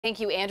Thank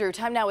you, Andrew.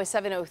 Time now is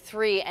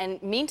 7:03,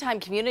 and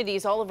meantime,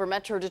 communities all over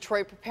Metro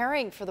Detroit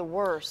preparing for the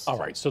worst. All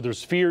right, so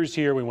there's fears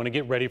here. We want to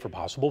get ready for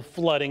possible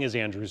flooding, as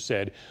Andrew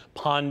said,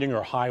 ponding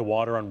or high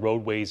water on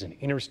roadways and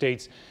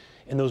interstates,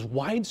 and those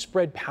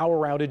widespread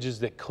power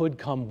outages that could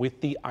come with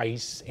the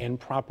ice and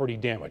property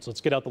damage. Let's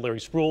get out to Larry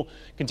Spruill,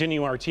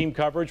 continue our team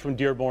coverage from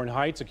Dearborn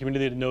Heights, a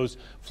community that knows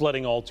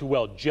flooding all too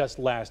well. Just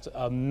last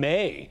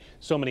May,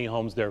 so many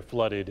homes there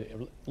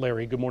flooded.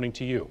 Larry, good morning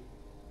to you.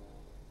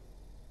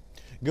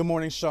 Good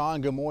morning,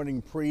 Sean. Good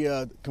morning,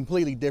 Priya.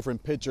 Completely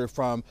different picture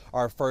from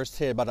our first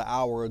hit about an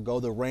hour ago.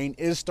 The rain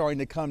is starting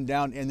to come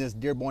down in this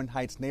Dearborn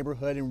Heights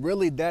neighborhood, and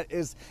really that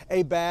is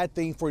a bad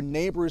thing for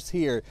neighbors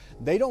here.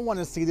 They don't want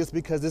to see this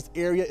because this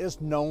area is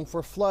known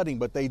for flooding,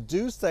 but they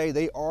do say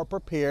they are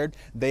prepared.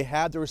 They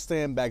have their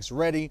sandbags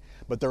ready,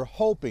 but they're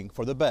hoping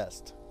for the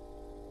best.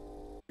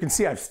 You can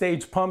see I've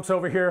staged pumps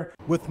over here.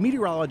 With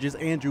meteorologist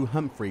Andrew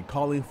Humphrey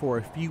calling for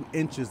a few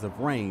inches of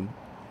rain,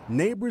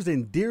 neighbors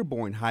in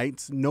Dearborn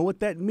Heights know what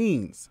that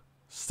means: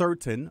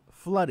 certain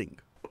flooding.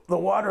 The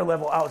water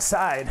level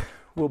outside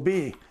will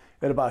be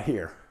at about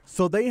here.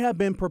 So they have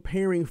been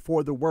preparing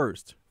for the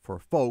worst. For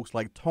folks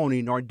like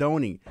Tony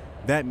Nardoni,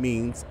 that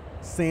means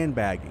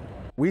sandbagging.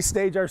 We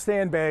stage our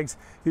sandbags.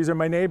 These are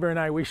my neighbor and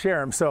I, we share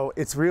them. So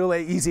it's real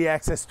easy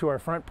access to our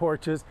front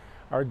porches,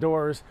 our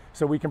doors,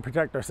 so we can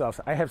protect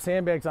ourselves. I have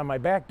sandbags on my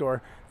back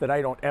door that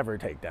I don't ever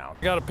take down.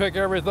 You gotta pick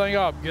everything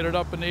up, get it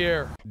up in the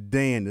air.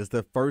 Dan is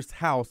the first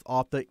house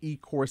off the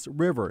Ecorse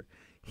River.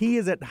 He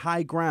is at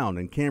high ground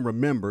and can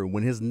remember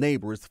when his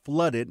neighbors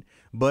flooded,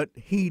 but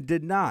he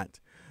did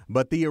not.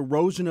 But the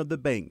erosion of the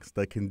banks,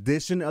 the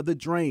condition of the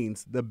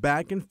drains, the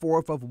back and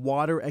forth of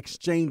water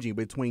exchanging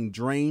between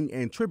drain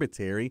and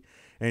tributary,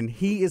 and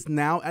he is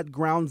now at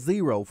ground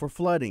zero for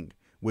flooding,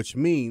 which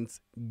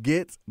means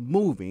get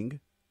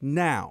moving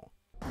now.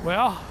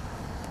 Well,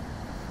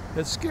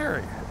 it's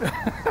scary.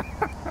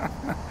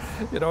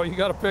 You know, you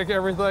got to pick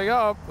everything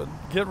up and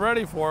get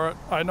ready for it.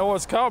 I know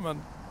it's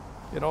coming,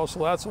 you know,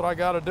 so that's what I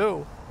got to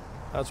do.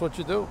 That's what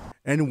you do.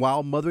 And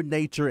while Mother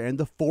Nature and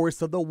the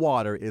force of the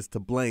water is to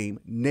blame,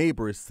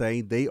 neighbors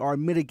say they are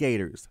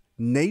mitigators.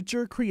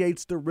 Nature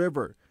creates the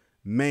river,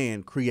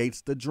 man creates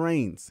the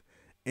drains.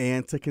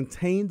 And to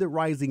contain the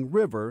rising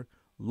river,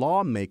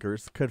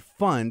 lawmakers could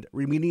fund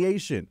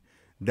remediation.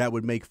 That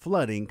would make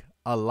flooding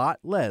a lot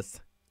less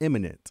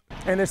imminent.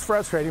 And it's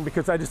frustrating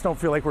because I just don't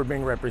feel like we're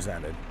being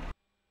represented.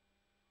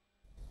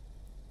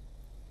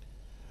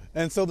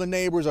 And so the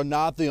neighbors are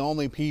not the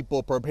only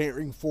people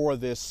preparing for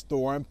this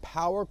storm.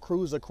 Power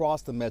crews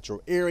across the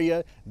metro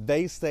area,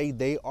 they say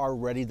they are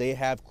ready. They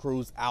have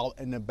crews out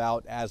and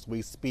about as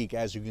we speak.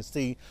 As you can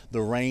see,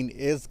 the rain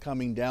is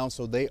coming down,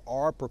 so they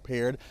are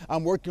prepared.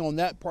 I'm working on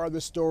that part of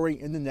the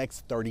story in the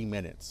next 30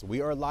 minutes.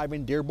 We are live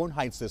in Dearborn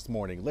Heights this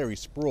morning. Larry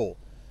Spruill,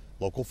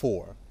 Local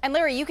 4. And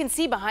Larry, you can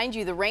see behind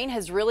you, the rain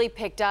has really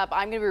picked up.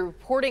 I'm going to be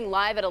reporting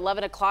live at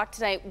 11 o'clock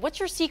tonight. What's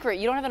your secret?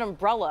 You don't have an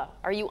umbrella.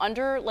 Are you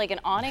under like an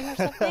awning or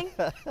something?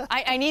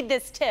 I need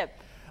this tip.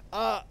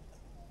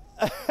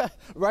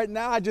 Right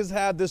now, I just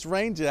have this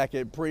rain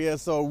jacket, Priya.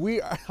 So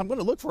I'm going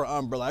to look for an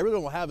umbrella. I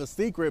really don't have a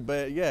secret,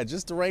 but yeah,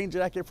 just a rain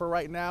jacket for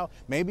right now.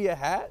 Maybe a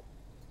hat.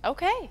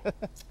 Okay.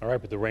 All right,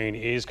 but the rain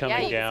is coming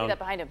down. Yeah, you can see that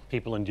behind him.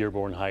 People in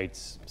Dearborn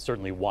Heights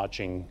certainly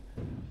watching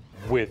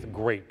with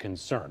great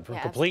concern. For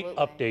complete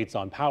updates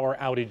on power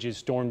outages,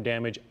 storm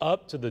damage,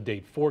 up to the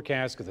date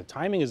forecast, because the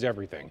timing is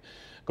everything,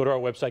 go to our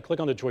website, click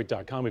on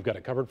Detroit.com. We've got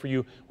it covered for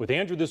you with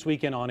Andrew this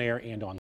weekend on air and on